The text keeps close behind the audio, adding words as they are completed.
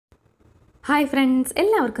Hi friends,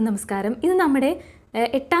 എല്ലാവർക്കും നമസ്കാരം. ഇത് നമ്മുടെ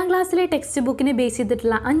 8ാം ക്ലാസ്സിലെ ടെക്സ്റ്റ് ബുക്കിനെ ബേസ്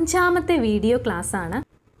ചെയ്തിട്ടുള്ള 5ാമത്തെ വീഡിയോ ക്ലാസ്സാണ്.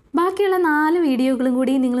 ബാക്കിയുള്ള 4 വീഡിയോകളും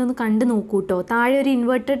കൂടി നിങ്ങളൊന്ന് കണ്ടു നോക്കൂ കേട്ടോ. താഴെ ഒരു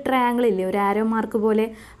ഇൻവേർട്ടഡ് ട്രയാങ്കിൾ ഇല്ലേ, ഒരു ആരോ മാർക്ക് പോലെ,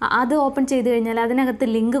 അത് ഓപ്പൺ ചെയ്ത് കഴിഞ്ഞാൽ അതിനകത്ത്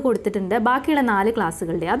ലിങ്ക് കൊടുത്തിട്ടുണ്ട്. ബാക്കിയുള്ള 4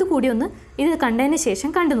 ക്ലാസ്സുകളുടെ അതുകൂടി ഒന്ന് ഇത് കണ്ടതിന്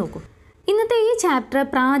ശേഷം കണ്ടു നോക്കൂ. ഇന്നത്തെ ഈ ചാപ്റ്റർ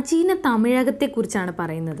പ്രാചീന തമിഴകത്തെക്കുറിച്ചാണ്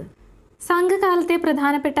പറയുന്നത്. സംഘകാലത്തെ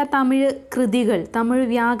പ്രധാനപ്പെട്ട തമിഴ് കൃതികൾ, തമിഴ്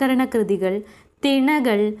വ്യാകരണ കൃതികൾ,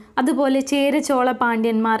 തിണകൾ, അതുപോലെ ചേര ചോള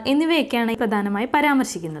പാണ്ഡ്യന്മാർ എന്നിവയൊക്കെയാണ് പ്രധാനമായി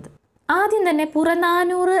പരാമർശിക്കുന്നത്. ആദ്യം തന്നെ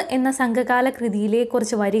പുറനാനൂറ് എന്ന സംഘകാല കൃതിയിലെ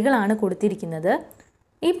കുറച്ച് വരികളാണ് കൊടുത്തിരിക്കുന്നത്.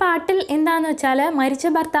 ഈ പാട്ടിൽ എന്താണെന്ന് വെച്ചാൽ, മരിച്ച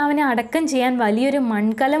ഭർത്താവിനെ അടക്കം ചെയ്യാൻ വലിയൊരു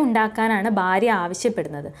മൺകലം ഉണ്ടാക്കാനാണ് ഭാര്യ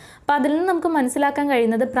ആവശ്യപ്പെടുന്നത്. അപ്പോൾ അതിൽ നിന്ന് നമുക്ക് മനസ്സിലാക്കാൻ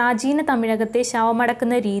കഴിയുന്നത് പ്രാചീന തമിഴകത്തെ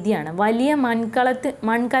ശവമടക്കുന്ന രീതിയാണ്. വലിയ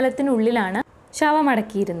മൺകലത്തിനുള്ളിലാണ്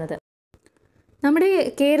ശവമടക്കിയിരുന്നത്. നമ്മുടെ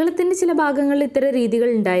കേരളത്തിൻ്റെ ചില ഭാഗങ്ങളിൽ ഇത്തരം രീതികൾ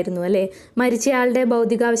ഉണ്ടായിരുന്നു അല്ലേ. മരിച്ചയാളുടെ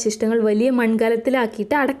ഭൗതികാവശിഷ്ടങ്ങൾ വലിയ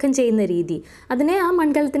മൺകലത്തിലാക്കിയിട്ട് അടക്കം ചെയ്യുന്ന രീതി, അതിനെ ആ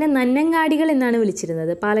മൺകലത്തിനെ നന്നങ്ങാടികൾ എന്നാണ്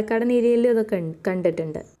വിളിച്ചിരുന്നത്. പാലക്കാടൻ ഏരിയയിലും അതൊക്കെ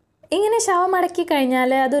കണ്ടിട്ടുണ്ട്. ഇങ്ങനെ ശവമടക്കി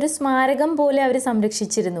കഴിഞ്ഞാൽ അതൊരു സ്മാരകം പോലെ അവർ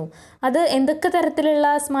സംരക്ഷിച്ചിരുന്നു. അത് എന്തൊക്കെ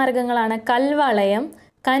തരത്തിലുള്ള സ്മാരകങ്ങളാണ്? കൽവളയം,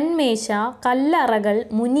 കന്മേശ, കല്ലറകൾ,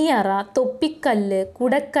 മുനിയറ, തൊപ്പിക്കല്ല്,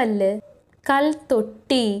 കുടക്കല്ല്,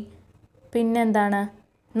 കൽത്തൊട്ടി, പിന്നെന്താണ്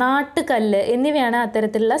നാട്ടുകല്ല് എന്നിവയാണ്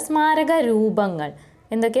അത്തരത്തിലുള്ള സ്മാരക രൂപങ്ങൾ.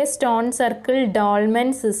 എന്തൊക്കെ? Stone circle, dolmen,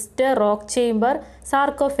 sister, rock chamber,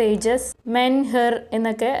 സാർക്കോഫേജസ്, മെൻഹർ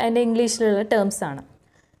എന്നൊക്കെ അതിൻ്റെ ഇംഗ്ലീഷിലുള്ള ടേംസ് ആണ്.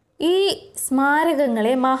 ഈ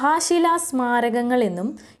സ്മാരകങ്ങളെ മഹാശിലാ സ്മാരകങ്ങൾ എന്നും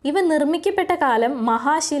ഇവ നിർമ്മിക്കപ്പെട്ട കാലം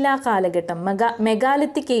മഹാശിലാ കാലഘട്ടം,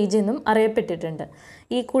 മെഗാലിത്തിക് ഏജ് എന്നും അറിയപ്പെട്ടിട്ടുണ്ട്.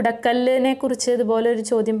 ഈ കുടക്കല്ലിനെ കുറിച്ച് ഇതുപോലെ ഒരു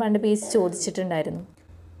ചോദ്യം പണ്ട് PSC ചോദിച്ചിട്ടുണ്ടായിരുന്നു.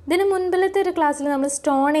 ഇതിന് മുൻപിലത്തെ ഒരു ക്ലാസ്സിൽ നമ്മൾ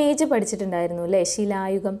സ്റ്റോൺ ഏജ് പഠിച്ചിട്ടുണ്ടായിരുന്നു അല്ലേ,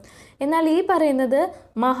 ശിലായുഗം. എന്നാൽ ഈ പറയുന്നത്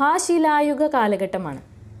മഹാശിലായുഗ കാലഘട്ടമാണ്.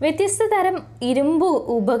 വ്യത്യസ്ത തരം ഇരുമ്പ്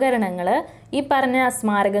ഉപകരണങ്ങൾ ഈ പറഞ്ഞ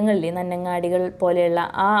സ്മാരകങ്ങളിലെ നന്നങ്ങാടികൾ പോലെയുള്ള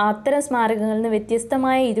അത്തരം സ്മാരകങ്ങളിൽ നിന്ന്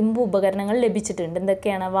വ്യത്യസ്തമായ ഇരുമ്പ് ഉപകരണങ്ങൾ ലഭിച്ചിട്ടുണ്ട്.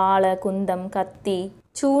 എന്തൊക്കെയാണ്? വാള്, കുന്തം, കത്തി,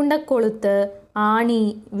 ചൂണ്ടക്കൊളുത്ത്, ആണി,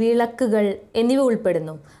 വിളക്കുകൾ എന്നിവ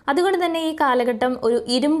ഉൾപ്പെടുന്നു. അതുകൊണ്ട് തന്നെ ഈ കാലഘട്ടം ഒരു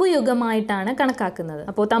ഇരുമ്പു യുഗമായിട്ടാണ് കണക്കാക്കുന്നത്.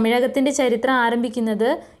 അപ്പോൾ തമിഴകത്തിൻ്റെ ചരിത്രം ആരംഭിക്കുന്നത്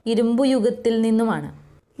ഇരുമ്പു യുഗത്തിൽ നിന്നുമാണ്.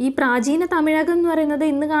 ഈ പ്രാചീന തമിഴകം എന്ന് പറയുന്നത്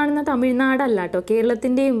ഇന്ന് കാണുന്ന തമിഴ്നാടല്ല കേട്ടോ,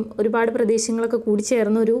 കേരളത്തിൻ്റെയും ഒരുപാട് പ്രദേശങ്ങളൊക്കെ കൂടി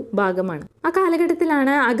ചേർന്ന ഒരു ഭാഗമാണ്. ആ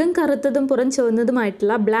കാലഘട്ടത്തിലാണ് അകം കറുത്തതും പുറം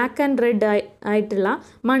ചുവന്നതുമായിട്ടുള്ള ബ്ലാക്ക് ആൻഡ് റെഡ് ആയിട്ടുള്ള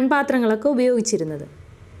മൺപാത്രങ്ങളൊക്കെ ഉപയോഗിച്ചിരുന്നത്.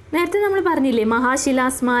 നേരത്തെ നമ്മൾ പറഞ്ഞില്ലേ മഹാശിലാ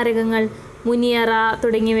സ്മാരകങ്ങൾ, മുനിയറ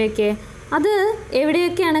തുടങ്ങിയവയൊക്കെ, അത്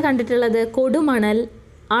എവിടെയൊക്കെയാണ് കണ്ടിട്ടുള്ളത്? കൊടുമണൽ,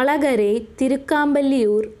 അളകരെ,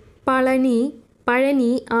 തിരുക്കാമ്പല്ലിയൂർ, പഴനി,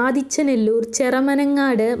 ആദിച്ചനെല്ലൂർ,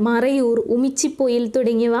 ചെറമനങ്ങാട്, മറയൂർ, ഉമിച്ചിപ്പൊയിൽ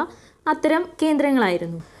തുടങ്ങിയവ അത്തരം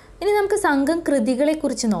കേന്ദ്രങ്ങളായിരുന്നു. ഇനി നമുക്ക് സംഘം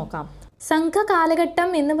കൃതികളെക്കുറിച്ച് നോക്കാം. സംഘകാലഘട്ടം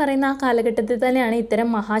എന്ന് പറയുന്ന ആ കാലഘട്ടത്തിൽ തന്നെയാണ് ഇത്തരം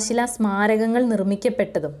മഹാശിലാ സ്മാരകങ്ങൾ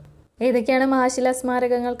നിർമ്മിക്കപ്പെട്ടതും. ഏതൊക്കെയാണ് മഹാശിലാ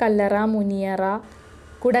സ്മാരകങ്ങൾ? കല്ലറ, മുനിയറ,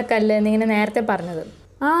 കുടക്കല്ല് എന്നിങ്ങനെ നേരത്തെ പറഞ്ഞത്.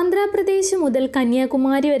 ആന്ധ്രാപ്രദേശ് മുതൽ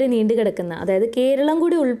കന്യാകുമാരി വരെ നീണ്ടുകിടക്കുന്ന, അതായത് കേരളം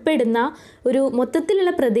കൂടി ഉൾപ്പെടുന്ന ഒരു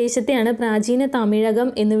മൊത്തത്തിലുള്ള പ്രദേശത്തെയാണ് പ്രാചീന തമിഴകം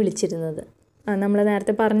എന്ന് വിളിച്ചിരുന്നത്. നമ്മൾ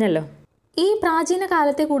നേരത്തെ പറഞ്ഞല്ലോ. ഈ പ്രാചീന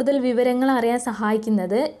കാലത്തെ കൂടുതൽ വിവരങ്ങൾ അറിയാൻ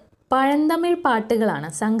സഹായിക്കുന്നത് പഴന്തമിഴ് പാട്ടുകളാണ്,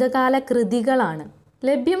 സംഘകാല കൃതികളാണ്.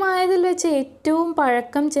 ലഭ്യമായതിൽ വെച്ച് ഏറ്റവും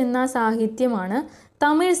പഴക്കം ചെന്ന സാഹിത്യമാണ്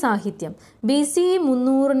തമിഴ് സാഹിത്യം. BCE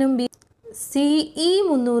 300-നും CE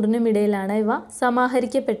 300-നും ഇടയിലാണ് ഇവ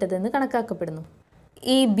സമാഹരിക്കപ്പെട്ടതെന്ന് കണക്കാക്കപ്പെടുന്നു.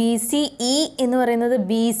 ഈ BCE എന്ന് പറയുന്നത്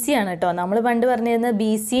BC ആണ് കേട്ടോ. നമ്മൾ പണ്ട് പറഞ്ഞിരുന്നത്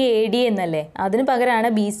BC AD എന്നല്ലേ, അതിന് പകരമാണ്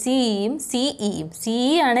BCEയും CEയും. CE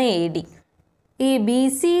ആണ് AD. ഈ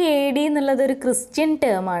BC AD എന്നുള്ളത് ഒരു ക്രിസ്ത്യൻ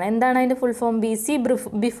ടേമാണ്. എന്താണ് അതിൻ്റെ full form? BC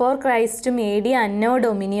before ക്രൈസ്റ്റും AD അന്നോ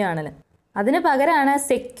ഡൊമിനിയോ ആണല്ലോ. അതിന് പകരമാണ്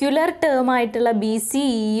സെക്യുലർ ടേമായിട്ടുള്ള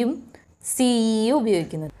BCEയും CEയും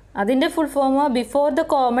ഉപയോഗിക്കുന്നത്. അതിൻ്റെ full form before the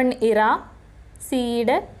common ഇറ,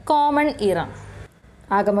 CEയുടെ കോമൺ ഇറ.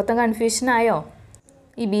 ആകെ മൊത്തം കൺഫ്യൂഷനായോ?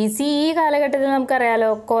 ഈ BCE കാലഘട്ടത്തിൽ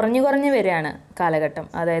നമുക്കറിയാലോ കുറഞ്ഞു വരികയാണ് കാലഘട്ടം,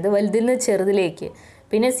 അതായത് വലുതിൽ നിന്ന് ചെറുതിലേക്ക്.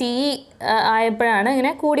 പിന്നെ CE ആയപ്പോഴാണ്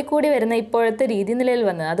ഇങ്ങനെ കൂടിക്കൂടി വരുന്ന ഇപ്പോഴത്തെ രീതി നിലയിൽ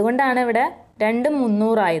വന്നത്. അതുകൊണ്ടാണ് ഇവിടെ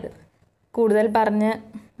 200 ആയത്. കൂടുതൽ പറഞ്ഞ്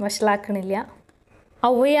വഷളാക്കണില്ല.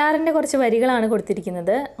 ഔവയാറിൻ്റെ കുറച്ച് വരികളാണ്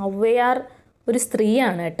കൊടുത്തിരിക്കുന്നത്. ഔവയാർ ഒരു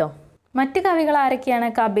സ്ത്രീയാണ് കേട്ടോ. മറ്റ് കവികൾ ആരൊക്കെയാണ്?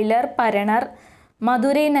 കപിലർ, പരണർ,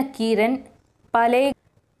 മധുരൈ നക്കീരൻ,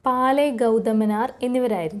 പാലൈ ഗൗതമനാർ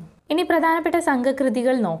എന്നിവരായിരുന്നു. ഇനി പ്രധാനപ്പെട്ട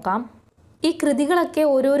സംഘകൃതികൾ നോക്കാം. ഈ കൃതികളൊക്കെ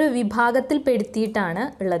ഓരോരോ വിഭാഗത്തിൽ പെടുത്തിയിട്ടാണ്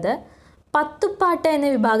ഉള്ളത്. പത്തുപ്പാട്ട് എന്ന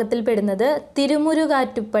വിഭാഗത്തിൽ പെടുന്നത്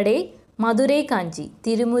തിരുമുരുകാറ്റുപ്പടൈ, മധുരൈ കാഞ്ചി.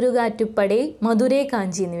 തിരുമുരുകാറ്റുപ്പടൈ, മധുരൈ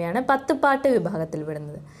കാഞ്ചി എന്നിവയാണ് പത്തുപ്പാട്ട് വിഭാഗത്തിൽ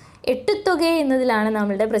പെടുന്നത്. എട്ടുത്തൊകെ എന്നതിലാണ്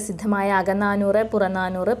നമ്മളുടെ പ്രസിദ്ധമായ അകനാനൂറ്,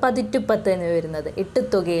 പുറനാനൂറ്, പതിറ്റുപ്പത്ത് എന്നിവ വരുന്നത്.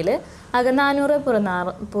 എട്ടുത്തൊകയിൽ അകനാനൂറ്,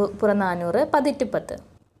 പുറനാനൂറ്, പതിറ്റുപ്പത്ത്.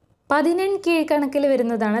 11 കീഴ്ക്കണക്കിൽ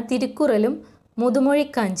വരുന്നതാണ് തിരുക്കുറലും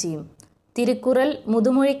മുതുമൊഴിക്കാഞ്ചിയും. തിരുക്കുറൽ,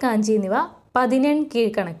 മുതുമൊഴിക്കാഞ്ചി എന്നിവ 11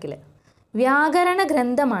 കീഴ്ക്കണക്കിൽ. വ്യാകരണ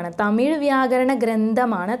ഗ്രന്ഥമാണ്, തമിഴ് വ്യാകരണ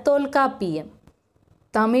ഗ്രന്ഥമാണ് തോൽക്കാപ്പിയം.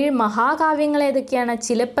 തമിഴ് മഹാകാവ്യങ്ങൾ ഏതൊക്കെയാണ്?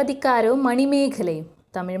 ചിലപ്പതിക്കാരവും മണിമേഖലയും.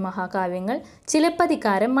 തമിഴ് മഹാകാവ്യങ്ങൾ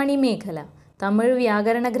ചിലപ്പതിക്കാരം, മണിമേഖല. തമിഴ്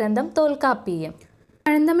വ്യാകരണ ഗ്രന്ഥം തോൽക്കാപ്പിയം.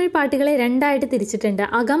 പഴന്തമിഴ് പാട്ടുകളെ രണ്ടായിട്ട് തിരിച്ചിട്ടുണ്ട്,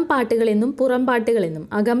 അകം പാട്ടുകളെന്നും പുറം പാട്ടുകളെന്നും.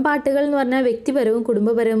 അകം പാട്ടുകൾ എന്ന് പറഞ്ഞാൽ വ്യക്തിപരവും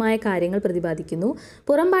കുടുംബപരവുമായ കാര്യങ്ങൾ പ്രതിപാദിക്കുന്നു.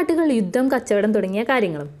 പുറം പാട്ടുകൾ യുദ്ധം, കച്ചവടം തുടങ്ങിയ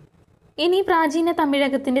കാര്യങ്ങളും. ഇനി പ്രാചീന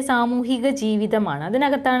തമിഴകത്തിൻ്റെ സാമൂഹിക ജീവിതമാണ്.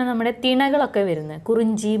 അതിനകത്താണ് നമ്മുടെ തിണകളൊക്കെ വരുന്നത്.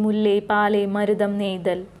 കുറിഞ്ചി, മുല്ലേ, പാലേ, മരുതം,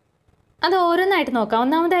 നെയ്തൽ. അത് ഓരോന്നായിട്ട് നോക്കാം.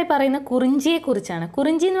 ഒന്നാമതായി പറയുന്ന കുറിഞ്ചിയെക്കുറിച്ചാണ്.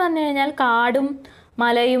 കുറിഞ്ചി എന്ന് പറഞ്ഞു കഴിഞ്ഞാൽ കാടും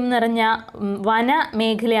മലയും നിറഞ്ഞ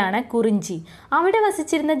വനമേഖലയാണ് കുറിഞ്ചി. അവിടെ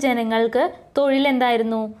വസിച്ചിരുന്ന ജനങ്ങൾക്ക്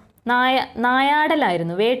തൊഴിലെന്തായിരുന്നു?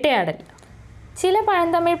 നായാടലായിരുന്നു, വേട്ടയാടൽ. ചില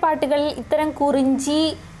പഴന്തമിഴ് പാട്ടുകളിൽ ഇത്തരം കുറിഞ്ചി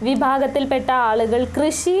വിഭാഗത്തിൽപ്പെട്ട ആളുകൾ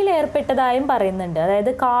കൃഷിയിൽ ഏർപ്പെട്ടതായും പറയുന്നുണ്ട്.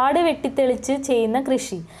 അതായത് കാട് വെട്ടിത്തെളിച്ച് ചെയ്യുന്ന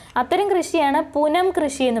കൃഷി. അത്തരം കൃഷിയാണ് പൂനം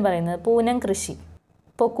കൃഷി എന്ന് പറയുന്നത്. പൂനം കൃഷി.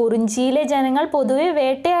 ഇപ്പോൾ കുറിഞ്ചിയിലെ ജനങ്ങൾ പൊതുവെ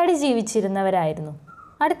വേട്ടയാടി ജീവിച്ചിരുന്നവരായിരുന്നു.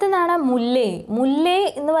 അടുത്തതാണ് മുല്ലേ. മുല്ലേ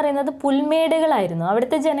എന്ന് പറയുന്നത് പുൽമേടുകളായിരുന്നു.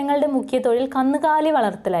 അവിടുത്തെ ജനങ്ങളുടെ മുഖ്യ തൊഴിൽ കന്നുകാലി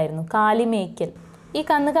വളർത്തലായിരുന്നു, കാലിമേയ്ക്കൽ. ഈ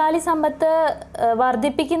കന്നുകാലി സമ്പത്ത്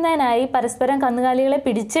വർദ്ധിപ്പിക്കുന്നതിനായി പരസ്പരം കന്നുകാലികളെ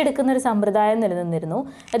പിടിച്ചെടുക്കുന്ന ഒരു സമ്പ്രദായം നിലനിന്നിരുന്നു.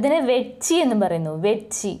 അതിനെ വെച്ചി എന്ന് പറയുന്നു,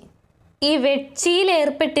 വെച്ചി. ഈ വെച്ചിയിൽ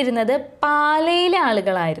ഏർപ്പെട്ടിരുന്നത് പാലയിലെ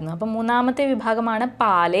ആളുകളായിരുന്നു. അപ്പം മൂന്നാമത്തെ വിഭാഗമാണ്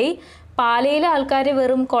പാലൈ. പാലയിലെ ആൾക്കാർ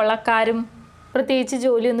വെറും കൊള്ളക്കാരും പ്രത്യേകിച്ച്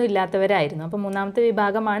ജോലിയൊന്നും ഇല്ലാത്തവരായിരുന്നു. അപ്പോൾ മൂന്നാമത്തെ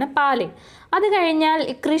വിഭാഗമാണ് പാലൈ. അത് കഴിഞ്ഞാൽ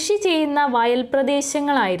കൃഷി ചെയ്യുന്ന വയൽ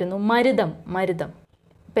പ്രദേശങ്ങളായിരുന്നു മരുതം.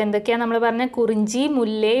 ഇപ്പം എന്തൊക്കെയാണ് നമ്മൾ പറഞ്ഞ? കുറിഞ്ചി,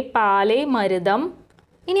 മുല്ലേ, പാലൈ, മരുതം.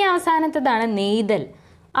 ഇനി അവസാനത്തേതാണ് നെയ്തൽ.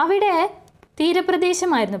 അവിടെ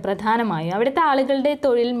തീരപ്രദേശമായിരുന്നു പ്രധാനമായും. അവിടുത്തെ ആളുകളുടെ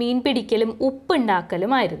തൊഴിൽ മീൻ പിടിക്കലും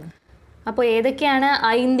ഉപ്പുണ്ടാക്കലുമായിരുന്നു. അപ്പോൾ ഏതൊക്കെയാണ്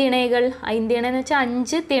ഐന്തിണകൾ? ഐന്തിണ എന്ന് വെച്ചാൽ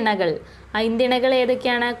 5 തിണകൾ. ഐന്തിണകൾ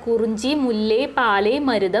ഏതൊക്കെയാണ്? കുറിഞ്ചി, മുല്ലേ, പാലൈ,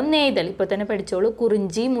 മരുതം, നെയ്തൽ. ഇപ്പോൾ തന്നെ പഠിച്ചോളൂ.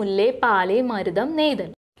 കുറിഞ്ചി, മുല്ലേ, പാലൈ, മരുതം, നെയ്തൽ.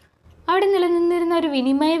 അവിടെ നിലനിന്നിരുന്ന ഒരു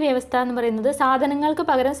വിനിമയ വ്യവസ്ഥ എന്ന് പറയുന്നത് സാധനങ്ങൾക്ക്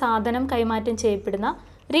പകരം സാധനം കൈമാറ്റം ചെയ്യപ്പെടുന്ന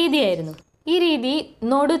രീതിയായിരുന്നു. ഈ രീതി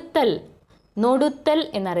നൊടുത്തൽ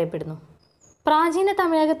എന്നറിയപ്പെടുന്നു. പ്രാചീന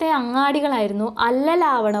തമിഴകത്തെ അങ്ങാടികളായിരുന്നു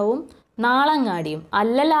അല്ലലാവണവും നാളങ്ങാടിയും.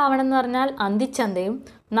 അല്ലലാവണം എന്ന് പറഞ്ഞാൽ അന്തിച്ചന്തയും,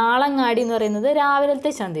 നാളങ്ങാടി എന്ന് പറയുന്നത് രാവിലത്തെ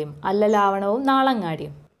ചന്തയും. അല്ലലാവണവും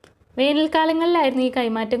നാളങ്ങാടിയും. വേനൽക്കാലങ്ങളിലായിരുന്നു ഈ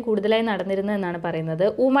കൈമാറ്റം കൂടുതലായി നടന്നിരുന്നത് എന്നാണ് പറയുന്നത്.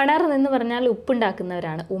 ഉമണർ എന്ന് പറഞ്ഞാൽ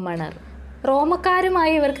ഉപ്പുണ്ടാക്കുന്നവരാണ് ഉമണർ.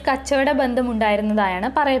 റോമക്കാരുമായി ഇവർക്ക് കച്ചവട ബന്ധമുണ്ടായിരുന്നതായാണ്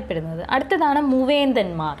പറയപ്പെടുന്നത്. അടുത്തതാണ്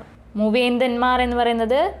മൂവേന്തന്മാർ. മൂവേന്തന്മാർ എന്ന്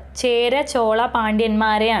പറയുന്നത് ചേര, ചോള,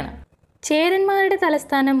 പാണ്ഡ്യന്മാരെയാണ്. ചേരന്മാരുടെ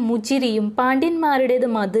തലസ്ഥാനം മുജിരിയും പാണ്ഡ്യന്മാരുടേത്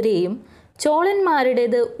മധുരയും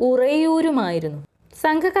ചോളന്മാരുടേത് ഉറയൂരുമായിരുന്നു.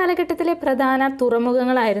 സംഘകാലഘട്ടത്തിലെ പ്രധാന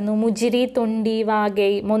തുറമുഖങ്ങളായിരുന്നു മുജിരി, തൊണ്ടി,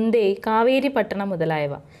 വാഗൈ, മൊന്തൈ, കാവേരിപട്ടണം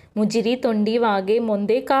മുതലായവ. മുജിരി, തൊണ്ടി, വാഗൈ,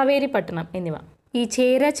 മൊന്തൈ, കാവേരിപട്ടണം എന്നിവ. ഈ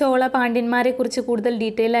ചേര, ചോള, പാണ്ഡ്യന്മാരെ കുറിച്ച് കൂടുതൽ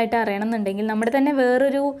ഡീറ്റെയിൽ ആയിട്ട് അറിയണമെന്നുണ്ടെങ്കിൽ നമ്മുടെ തന്നെ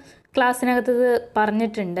വേറൊരു ക്ലാസ്സിനകത്ത്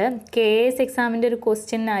പറഞ്ഞിട്ടുണ്ട്. KS എക്സാമിൻ്റെ ഒരു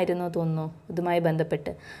ക്വസ്റ്റ്യൻ ആയിരുന്നു തോന്നുന്നു ഇതുമായി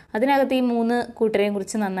ബന്ധപ്പെട്ട്. അതിനകത്ത് ഈ 3 കൂട്ടരെയും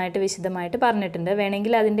കുറിച്ച് നന്നായിട്ട് വിശദമായിട്ട് പറഞ്ഞിട്ടുണ്ട്.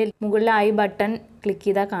 വേണമെങ്കിൽ അതിൻ്റെ മുകളിൽ ഐ ബട്ടൺ ക്ലിക്ക്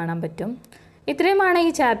ചെയ്താൽ കാണാൻ പറ്റും. ഇത്രയുമാണ് ഈ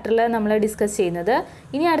ചാപ്റ്ററിൽ നമ്മൾ ഡിസ്കസ് ചെയ്യുന്നത്.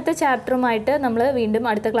 ഇനി അടുത്ത ചാപ്റ്ററുമായിട്ട് നമ്മൾ വീണ്ടും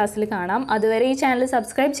അടുത്ത ക്ലാസ്സിൽ കാണാം. അതുവരെ ഈ ചാനൽ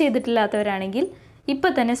സബ്സ്ക്രൈബ് ചെയ്തിട്ടില്ലാത്തവരാണെങ്കിൽ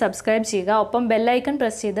ഇപ്പോൾ തന്നെ സബ്സ്ക്രൈബ് ചെയ്യുക. ഒപ്പം ബെല്ലൈക്കൺ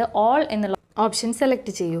പ്രസ് ചെയ്ത് ഓൾ എന്നുള്ള ഓപ്ഷൻ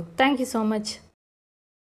സെലക്ട് ചെയ്യൂ. Thank you so much.